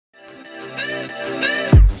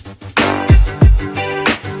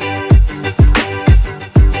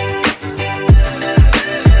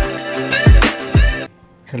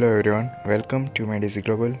welcome to my Daisy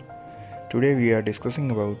Global. Today we are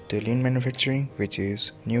discussing about the lean manufacturing, which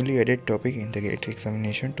is newly added topic in the GATE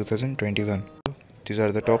examination 2021. These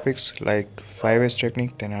are the topics like Firebase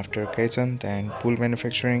technique, then after Kaizen, then pool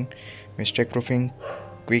manufacturing, mistake proofing,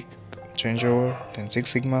 quick changeover, then Six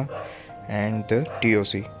Sigma, and the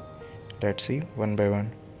TOC. Let's see one by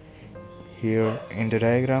one. Here in the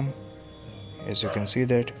diagram, as you can see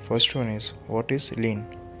that first one is what is lean.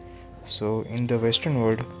 So in the Western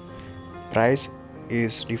world, price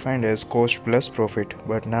is defined as cost plus profit,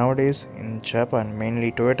 but nowadays in Japan,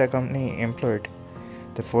 mainly Toyota company employed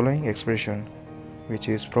the following expression, which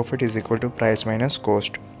is profit is equal to price minus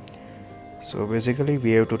cost. So basically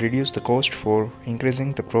we have to reduce the cost for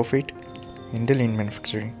increasing the profit in the lean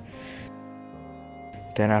manufacturing.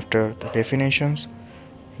 Then after the definitions,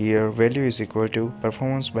 here value is equal to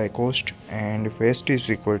performance by cost and waste is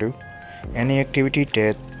equal to any activity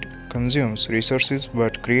that consumes resources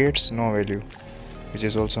but creates no value, which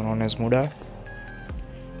is also known as MUDA.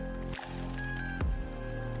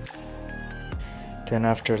 Then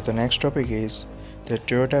after the next topic is the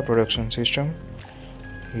Toyota production system.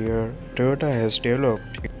 Here Toyota has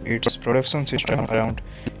developed its production system around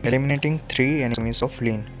eliminating three enemies of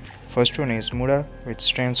lean. First one is MUDA, which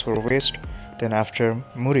stands for waste, then after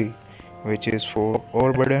MURI, which is for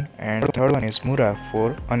overburden, and third one is MURA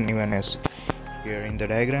for unevenness. Here in the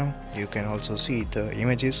diagram you can also see the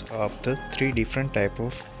images of the three different type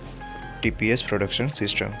of TPS production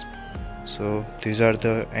systems. So these are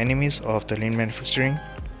the enemies of the lean manufacturing.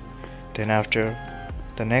 Then after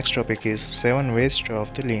the next topic is 7 waste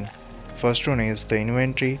of the lean. First one is the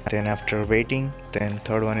inventory, then after waiting, then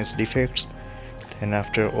third one is defects, then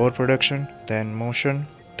after overproduction, then motion,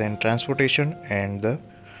 then transportation, and the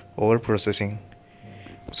overprocessing.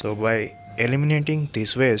 So by eliminating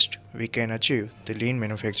this waste, we can achieve the lean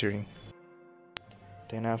manufacturing.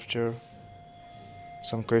 Then after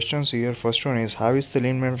some questions here, first one is how is the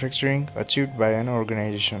lean manufacturing achieved by an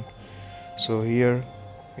organization? So here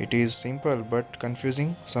it is simple but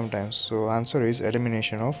confusing sometimes. So answer is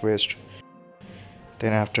elimination of waste.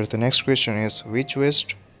 Then after the next question is which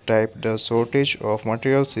waste type the shortage of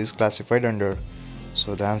materials is classified under?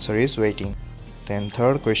 So the answer is waiting. Then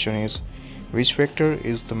third question is which factor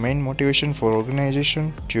is the main motivation for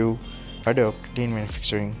organization to adopt lean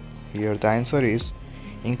manufacturing? Here the answer is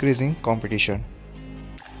increasing competition.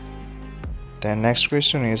 Then next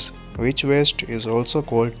question is which waste is also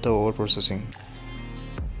called the overprocessing?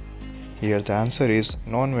 Here the answer is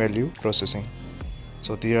non-value processing.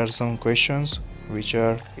 So there are some questions which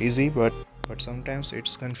are easy but sometimes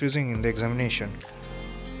it's confusing in the examination.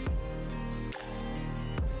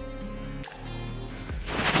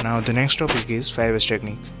 Now the next topic is Firebase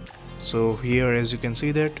technique. So here as you can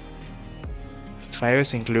see that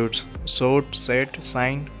Firebase includes sort, set,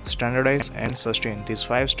 sign, standardize and sustain. These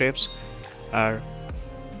 5 steps are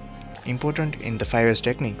important in the Firebase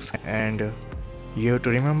techniques, and you have to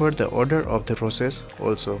remember the order of the process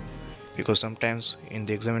also, because sometimes in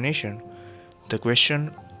the examination the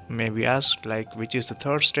question may be asked like which is the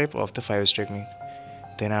third step of the Firebase technique.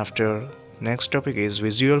 Then after next topic is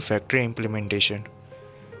visual factory implementation.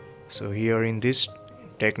 So here in this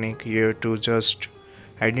technique you have to just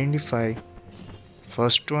identify,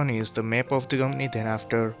 first one is the map of the company, then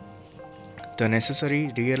after the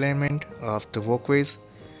necessary realignment of the walkways,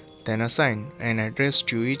 then assign an address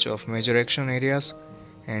to each of major action areas,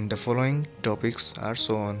 and the following topics are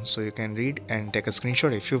so on. So you can read and take a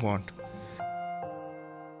screenshot if you want.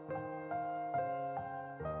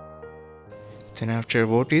 Then after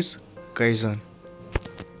what is Kaizen?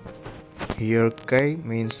 Here Kai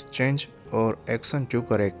means change or action to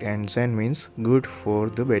correct and Zen means good for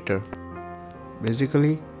the better.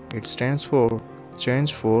 Basically it stands for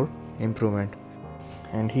change for improvement.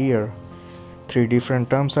 And here 3 different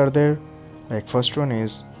terms are there. Like first one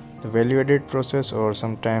is the value added process, or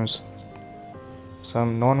sometimes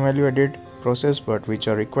some non-value added process but which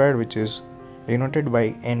are required, which is denoted by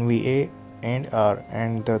NVA and R,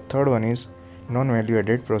 and the third one is non-value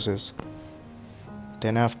added process.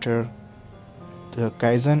 Then after the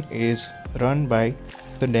Kaizen is run by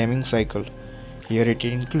the Deming cycle. Here the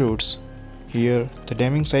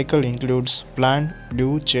Deming cycle includes plan,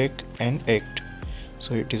 do, check and act.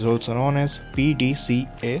 So it is also known as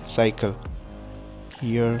PDCA cycle.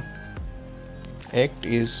 Here act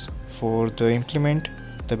is for the implement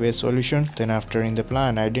the best solution, then after in the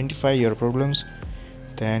plan identify your problems,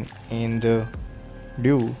 then in the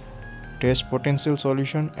do test potential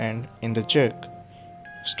solution, and in the check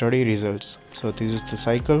study results. So this is the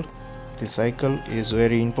cycle. This cycle is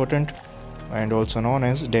very important and also known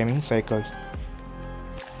as Deming cycle.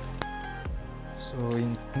 So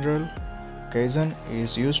in general Kaizen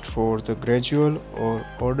is used for the gradual or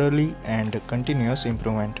orderly and continuous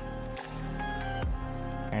improvement,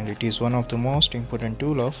 and it is one of the most important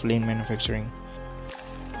tools of lean manufacturing.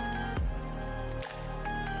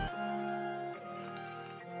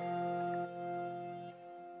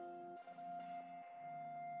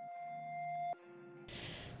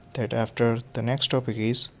 That after the next topic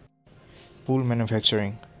is pool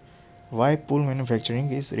manufacturing. Why pool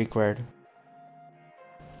manufacturing is required?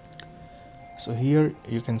 So here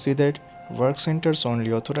you can see that work centers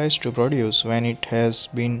only authorized to produce when it has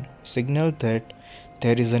been signaled that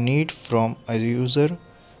there is a need from a user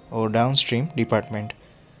or downstream department,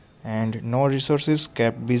 and no resources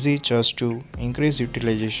kept busy just to increase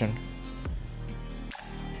utilization.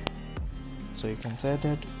 So you can say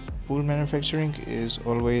that pool manufacturing is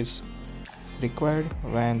always required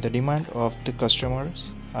when the demand of the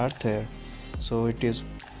customers are there. So it is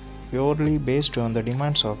purely based on the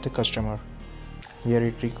demands of the customer. Here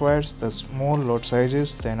it requires the small lot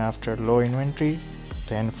sizes, then after low inventory,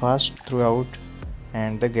 then fast throughput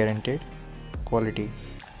and the guaranteed quality.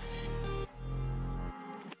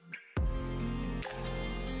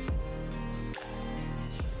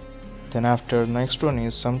 Then after next one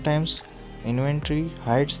is sometimes inventory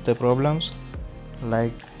hides the problems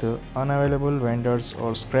like the unavailable vendors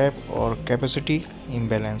or scrap or capacity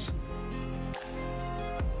imbalance.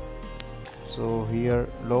 So here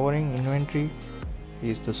lowering inventory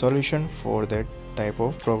is the solution for that type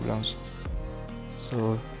of problems.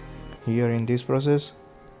 So here in this process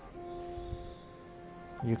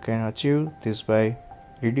you can achieve this by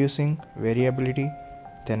reducing variability,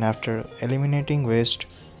 then after eliminating waste,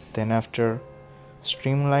 then after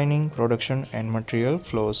streamlining production and material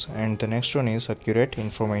flows, and the next one is accurate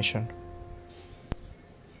information.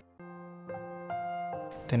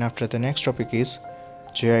 Then after the next topic is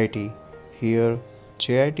JIT. Here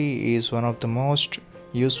JIT is one of the most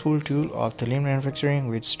useful tool of the lean manufacturing,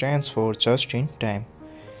 which stands for just in time.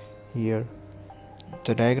 Here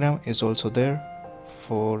the diagram is also there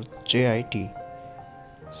for JIT.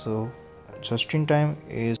 So just in time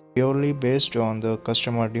is purely based on the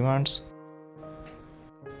customer demands.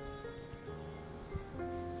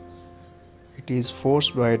 It is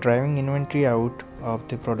forced by driving inventory out of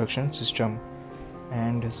the production system,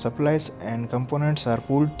 and supplies and components are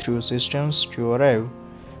pulled through systems to arrive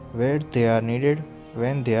where they are needed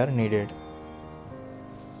when they are needed.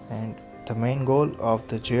 And the main goal of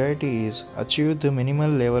the JIT is achieve the minimal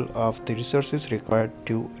level of the resources required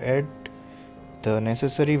to add the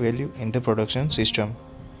necessary value in the production system.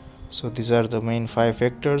 So these are the main 5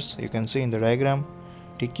 factors you can see in the diagram: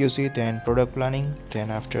 TQC, then product planning,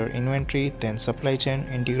 then after inventory, then supply chain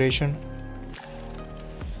integration.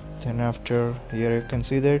 Then after here you can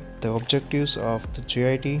see that the objectives of the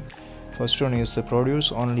JIT. First one is to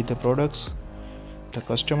produce only the products the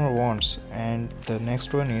customer wants, and the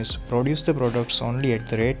next one is produce the products only at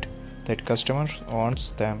the rate that customer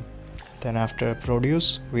wants them. Then after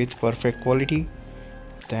produce with perfect quality,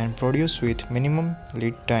 then produce with minimum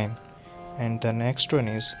lead time, and the next one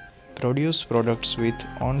is produce products with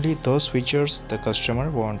only those features the customer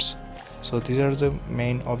wants. So these are the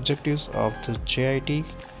main objectives of the JIT.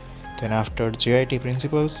 Then after JIT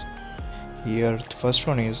principles, here the first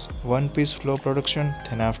one is one piece flow production,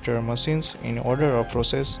 then after machines in order of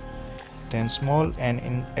process, then small and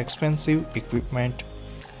inexpensive equipment,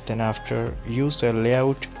 then after use a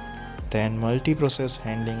layout, then multi-process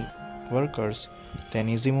handling workers, then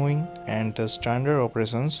easy moving, and the standard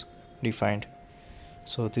operations defined.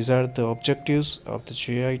 So these are the objectives of the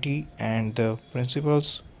JIT and the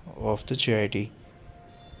principles of the JIT.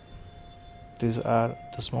 These are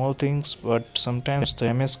the small things, but sometimes the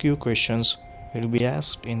MSQ questions will be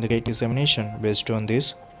asked in the GATE examination based on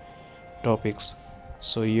these topics.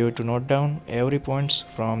 So you have to note down every points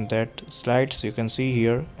from that slides you can see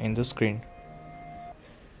here in the screen.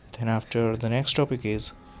 Then after the next topic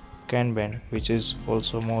is Kanban, which is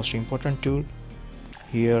also most important tool.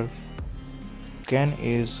 Here Kan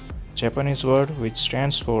is Japanese word which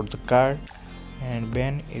stands for the card, and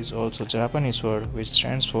Ben is also Japanese word which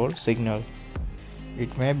stands for signal.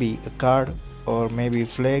 It may be a card or maybe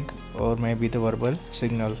flag or maybe the verbal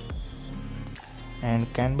signal.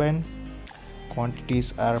 And Kanban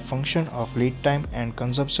quantities are a function of lead time and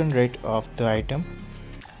consumption rate of the item.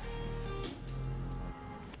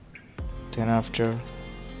 Then after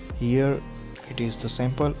here it is the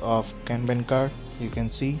sample of Kanban card you can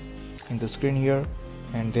see in the screen here,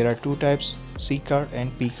 and there are two types, C card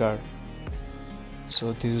and P card.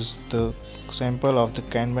 So this is the sample of the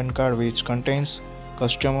Kanban card which contains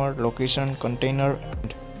customer, location, container,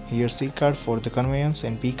 and here C card for the conveyance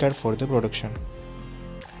and P card for the production.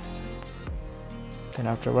 Then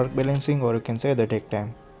after work balancing, or you can say the take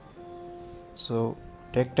time. So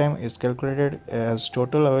take time is calculated as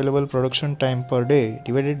total available production time per day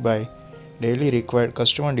divided by daily required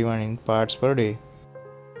customer demand in parts per day.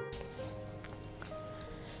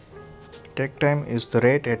 Take time is the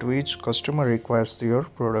rate at which customer requires your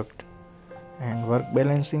product. And work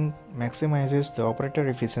balancing maximizes the operator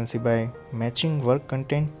efficiency by matching work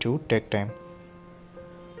content to take time.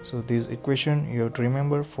 So this equation you have to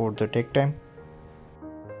remember for the take time.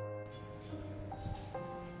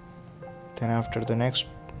 Then after the next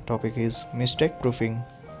topic is mistake proofing.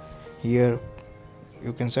 Here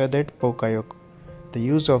you can say that pokayok, the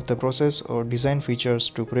use of the process or design features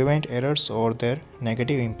to prevent errors or their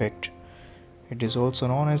negative impact. It is also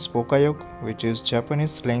known as pokayok, which is Japanese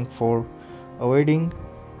slang for avoiding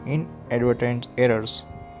inadvertent errors,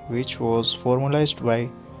 which was formalized by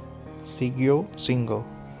Shigeo Shingo,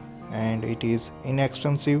 and it is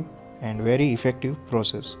inexpensive and very effective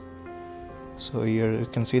process. So here you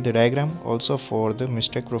can see the diagram also for the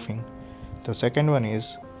mistake proofing. The second one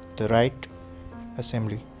is the right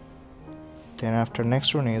assembly. Then after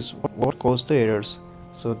next one is what caused the errors.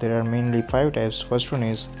 So there are mainly 5 types. First one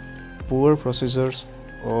is poor procedures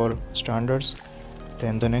or standards.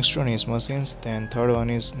 Then the next one is machines. Then third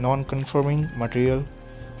one is non-conforming material.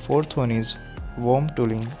 Fourth one is worm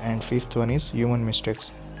tooling, and fifth one is human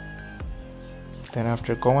mistakes. Then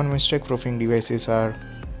after common mistake proofing devices are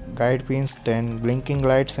guide pins, then blinking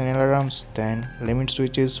lights and alarms, then limit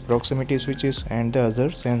switches, proximity switches, and the other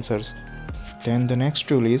sensors. Then the next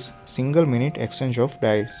tool is single minute exchange of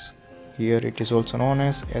dies. Here it is also known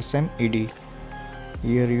as SMED.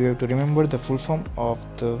 Here you have to remember the full form of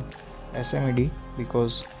the SMED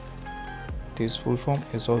because this full form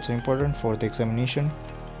is also important for the examination.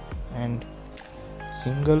 And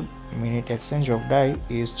single minute exchange of die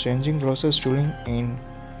is changing process tooling in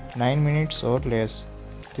 9 minutes or less.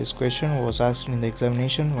 This question was asked in the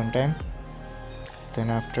examination one time. Then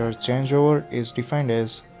after changeover is defined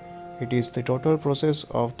as it is the total process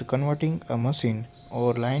of the converting a machine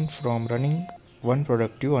or line from running one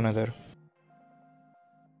product to another.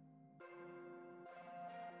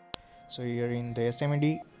 So here in the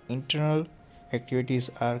SMED, internal activities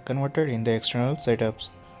are converted in the external setups.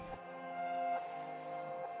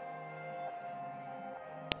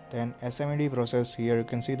 Then SMED process, here you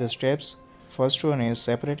can see the steps. First one is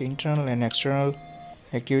separate internal and external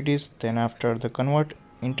activities. Then after the convert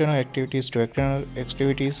internal activities to external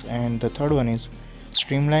activities, and the third one is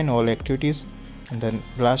streamline all activities, and then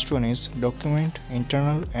last one is document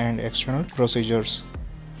internal and external procedures.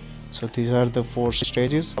 So these are the 4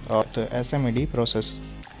 stages of the SMED process.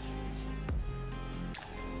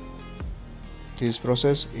 This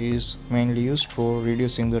process is mainly used for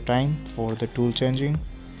reducing the time for the tool changing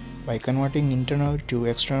by converting internal to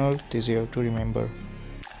external. This you have to remember.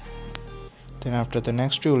 Then after the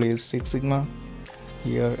next tool is Six Sigma.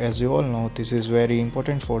 Here, as you all know, this is very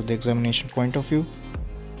important for the examination point of view.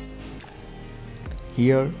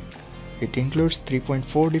 Here it includes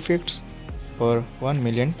 3.4 defects per 1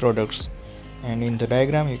 million products, and in the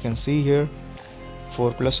diagram you can see here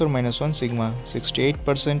for plus or minus 1 sigma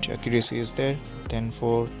 68% accuracy is there, then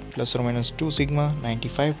for plus or minus 2 sigma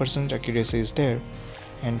 95% accuracy is there,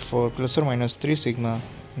 and for plus or minus 3 sigma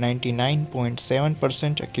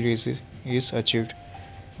 99.7% accuracy is achieved,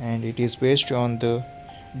 and it is based on the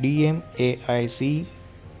DMAIC,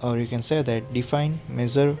 or you can say that define,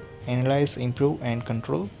 measure, analyze, improve and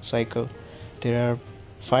control cycle. There are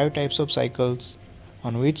 5 types of cycles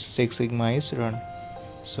on which Six Sigma is run,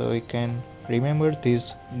 so you can remember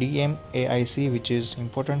this DMAIC, which is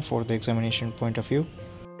important for the examination point of view.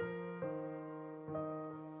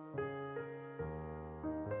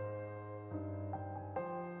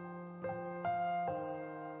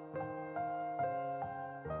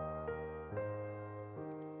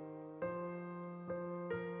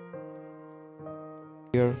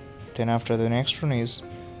 Here, then after the next one is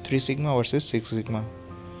 3 Sigma versus 6 Sigma.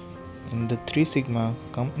 In the 3 Sigma,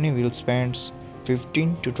 company will spend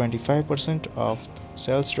 15 to 25% of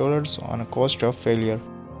sales dollars on a cost of failure,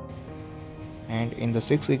 and in the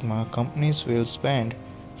 6 Sigma, companies will spend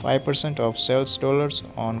 5% of sales dollars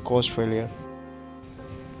on cost failure.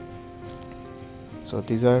 So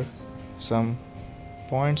these are some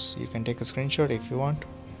points. You can take a screenshot if you want.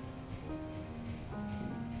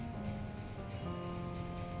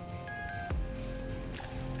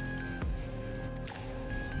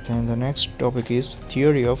 Then the next topic is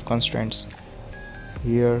theory of constraints.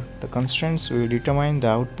 Here the constraints will determine the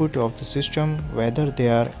output of the system, whether they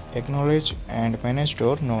are acknowledged and managed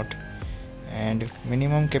or not, and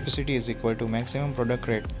minimum capacity is equal to maximum product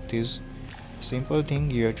rate. This simple thing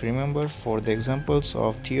you have to remember for the examples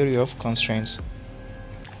of theory of constraints.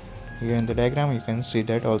 Here in the diagram you can see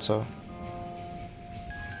that also.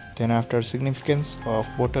 Then after significance of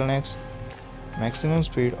bottlenecks, maximum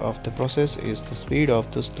speed of the process is the speed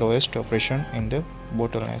of the slowest operation in the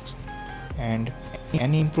bottlenecks, and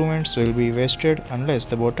any improvements will be wasted unless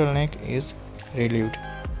the bottleneck is relieved.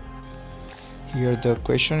 Here the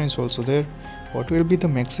question is also there, what will be the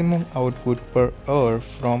maximum output per hour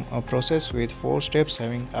from a process with 4 steps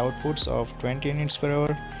having outputs of 20 units per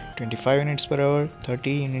hour, 25 units per hour,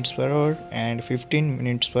 30 units per hour and 15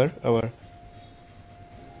 minutes per hour?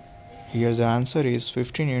 Here the answer is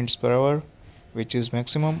 15 units per hour, which is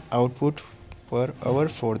maximum output per hour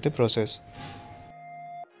for the process.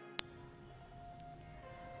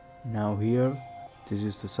 Now here, this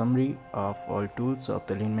is the summary of all tools of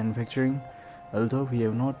the lean manufacturing. Although we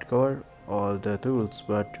have not covered all the tools,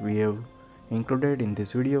 but we have included in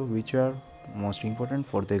this video which are most important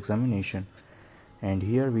for the examination. And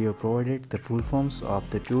here we have provided the full forms of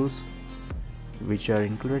the tools which are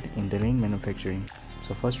included in the lean manufacturing.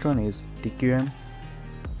 So first one is TQM.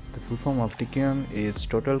 The full form of TQM is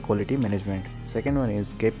Total Quality Management. Second one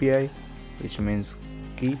is KPI, which means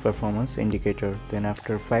Key Performance Indicator. Then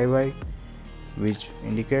after 5I, which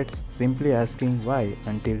indicates simply asking why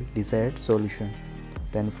until desired solution.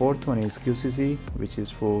 Then fourth one is QCC, which is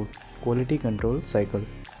for Quality Control Cycle.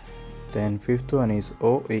 Then fifth one is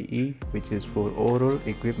OEE, which is for Overall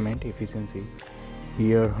Equipment Efficiency.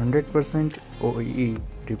 Here 100% OEE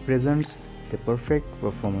represents the perfect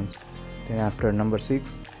performance. Then after number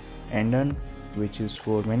 6, ANDON, which is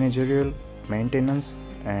for Managerial Maintenance,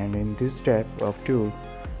 and in this type of tool,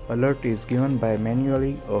 alert is given by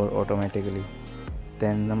manually or automatically.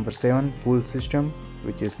 Then number 7, pull system,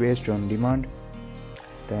 which is based on demand.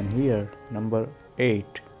 Then here number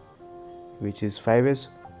 8, which is Firebase.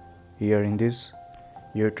 Here in this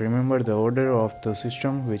you have to remember the order of the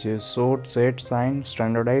system, which is sort, set, sign,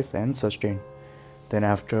 standardize and sustain. Then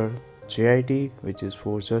after JIT, which is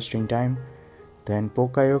for just in time. Then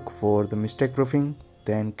POCAYOK for the mistake proofing.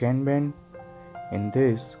 Then Kanban. In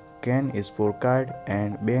this, Can is for card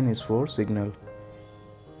and Ben is for signal.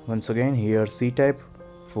 Once again here C-type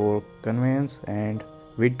for conveyance and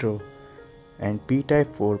withdraw, and P-type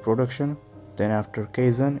for production. Then after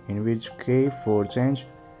Kaizen, in which K for change,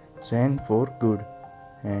 Zen for good,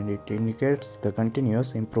 and it indicates the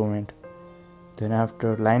continuous improvement. Then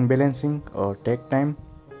after line balancing or take time,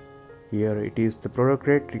 here it is the product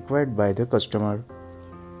rate required by the customer.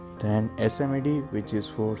 Then SMED, which is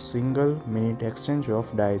for single minute exchange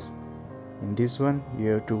of dies. In this one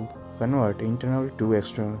you have to convert internal to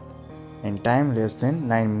external, and time less than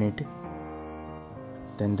 9 minutes.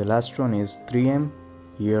 Then the last one is 3M.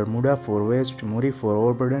 Here Muda for waste, Muri for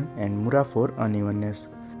overburden and Mura for unevenness.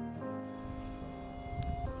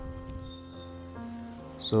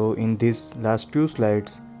 So in these last 2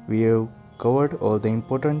 slides we have covered all the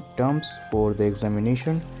important terms for the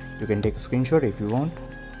examination. You can take a screenshot if you want.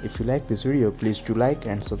 If you like this video, please do like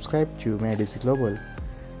and subscribe to MADC Global,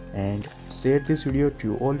 and share this video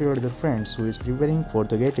to all your other friends who is preparing for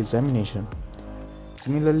the GATE examination.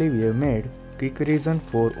 Similarly, we have made quick revision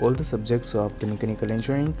for all the subjects of the mechanical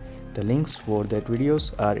engineering. The links for that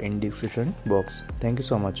videos are in description box. Thank you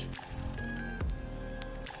so much.